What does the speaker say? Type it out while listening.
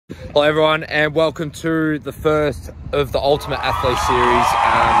Hello everyone and welcome to the first of the Ultimate Athlete Series.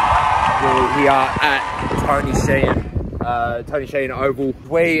 We are at Tony Sheehan Oval.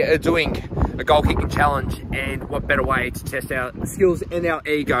 We are doing a goal kicking challenge, and what better way to test our skills and our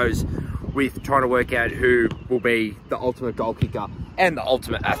egos with trying to work out who will be the ultimate goal kicker and the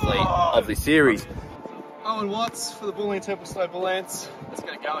ultimate athlete of this series. Owen Watts for the Bulleen Templestowe Bull Ants. Let's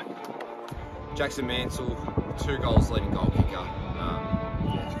get it going. Jackson Mansell, 2 goals leading goal kicker.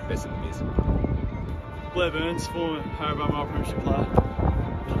 Best in the biz. Blair Burns, former Hobart Premiership player.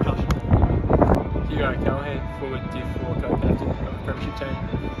 Concussion. Hugo Callahan, former Div 4 co-captain of the Premiership team.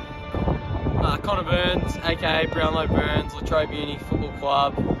 Connor Burns, aka Brownlow Burns, Latrobe Uni Football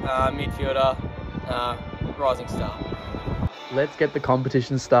Club, midfielder, rising star. Let's get the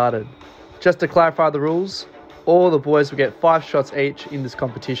competition started. Just to clarify the rules, all the boys will get 5 shots each in this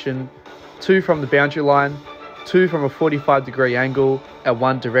competition, 2 from the boundary line, 2 from a 45-degree angle, and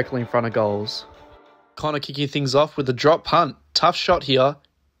 1 directly in front of goals. Connor kicking things off with a drop punt. Tough shot here.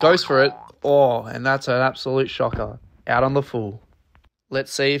 Goes for it. Oh, and that's an absolute shocker. Out on the full.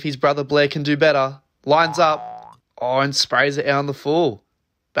 Let's see if his brother Blair can do better. Lines up. Oh, and sprays it out on the full.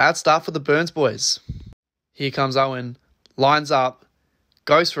 Bad start for the Burns boys. Here comes Owen. Lines up.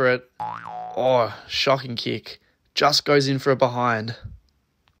 Goes for it. Oh, shocking kick. Just goes in for a behind.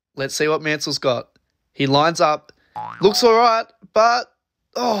 Let's see what Mansell's got. He lines up, looks alright, but,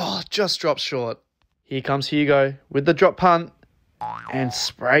 just drops short. Here comes Hugo with the drop punt and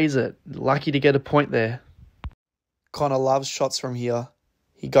sprays it. Lucky to get a point there. Connor loves shots from here.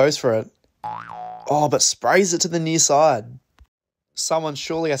 He goes for it. Oh, but sprays it to the near side. Someone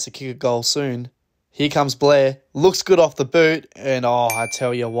surely has to kick a goal soon. Here comes Blair. Looks good off the boot, and I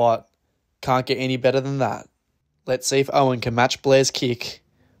tell you what, can't get any better than that. Let's see if Owen can match Blair's kick.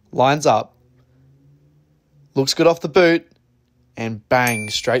 Lines up. Looks good off the boot, and bang,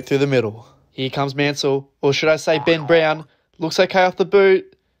 straight through the middle. Here comes Mansell, or should I say Ben Brown. Looks okay off the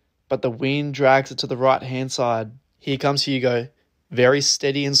boot, but the wind drags it to the right-hand side. Here comes Hugo. Very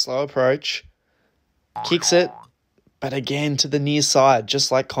steady and slow approach. Kicks it, but again to the near side, just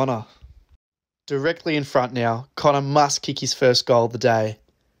like Connor. Directly in front now, Connor must kick his first goal of the day.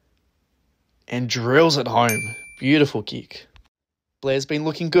 And drills it home. Beautiful kick. Blair's been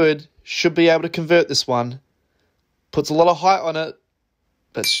looking good, should be able to convert this one. Puts a lot of height on it,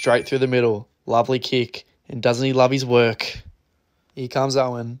 but straight through the middle. Lovely kick, and doesn't he love his work? Here comes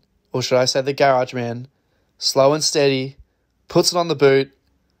Owen, or should I say the garage man. Slow and steady, puts it on the boot,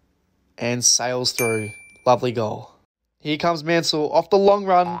 and sails through. Lovely goal. Here comes Mansell off the long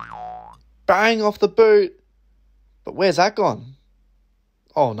run. Bang off the boot. But where's that gone?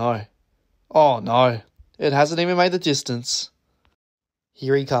 Oh no. Oh no. It hasn't even made the distance.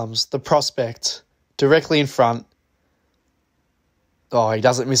 Here he comes, the prospect, directly in front. Oh, he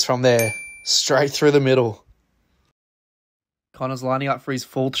doesn't miss from there. Straight through the middle. Connor's lining up for his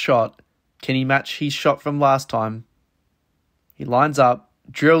 4th shot. Can he match his shot from last time? He lines up,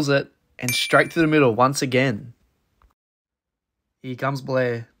 drills it, and straight through the middle once again. Here comes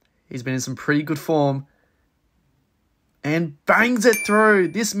Blair. He's been in some pretty good form. And bangs it through.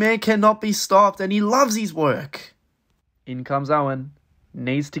 This man cannot be stopped, and he loves his work. In comes Owen.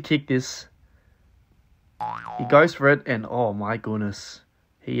 Needs to kick this. He goes for it, and oh my goodness.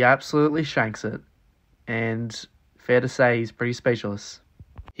 He absolutely shanks it. And fair to say, he's pretty speechless.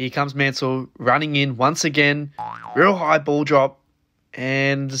 Here comes Mansell, running in once again. Real high ball drop.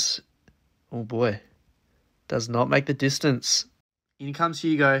 And, oh boy, does not make the distance. In comes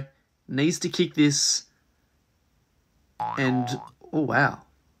Hugo. Needs to kick this. And, oh wow.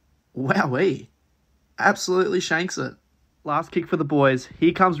 Wowee. Absolutely shanks it. Last kick for the boys.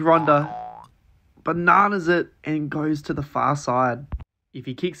 Here comes Rhonda. Bananas it and goes to the far side. If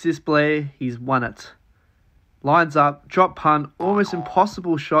he kicks this Blair, he's won it. Lines up, drop punt, almost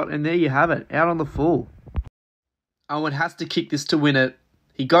impossible shot, and there you have it, out on the full. Owen has to kick this to win it.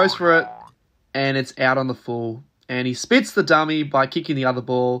 He goes for it, and it's out on the full. And he spits the dummy by kicking the other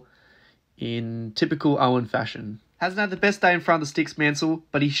ball in typical Owen fashion. Hasn't had the best day in front of the sticks, Mansell,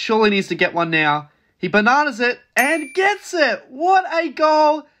 but he surely needs to get one now. He bananas it and gets it. What a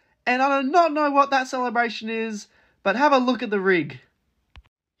goal. And I do not know what that celebration is, but have a look at the rig.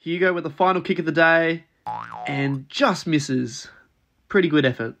 Hugo with the final kick of the day and just misses. Pretty good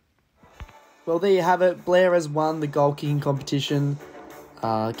effort. Well, there you have it. Blair has won the goal kicking competition,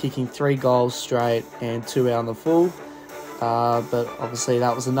 kicking 3 goals straight and 2 out on the full. But obviously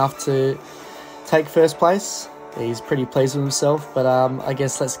that was enough to take first place. He's pretty pleased with himself, but I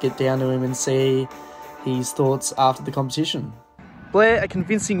guess let's get down to him and see his thoughts after the competition. Blair, a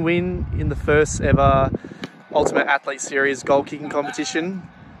convincing win in the first ever Ultimate Athlete Series goal kicking competition.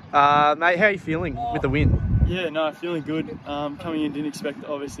 Mate, how are you feeling with the win? Yeah, no, feeling good. Coming in, didn't expect it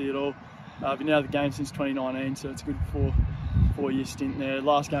obviously at all. I've been out of the game since 2019, so it's a good four-year stint there.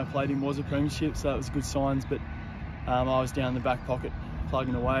 Last game I played in was a premiership, so that was good signs, but I was down in the back pocket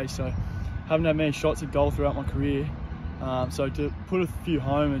plugging away, so haven't had many shots at goal throughout my career. So to put a few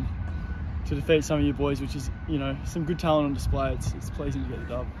home and to defeat some of you boys, which is, you know, some good talent on display, it's pleasing to get the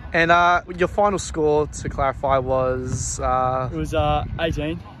dub. And your final score, to clarify, was? It was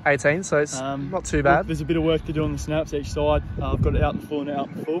 18. 18, so it's not too bad. There's a bit of work to do on the snaps each side. I've got it out in the full and out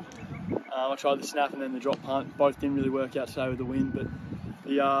in the full. I tried the snap and then the drop punt. Both didn't really work out today with the wind, but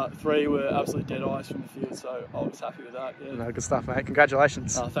the 3 were absolute dead eyes from the field, so I was happy with that. Yeah. No, good stuff, mate.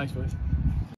 Congratulations. Thanks, boys.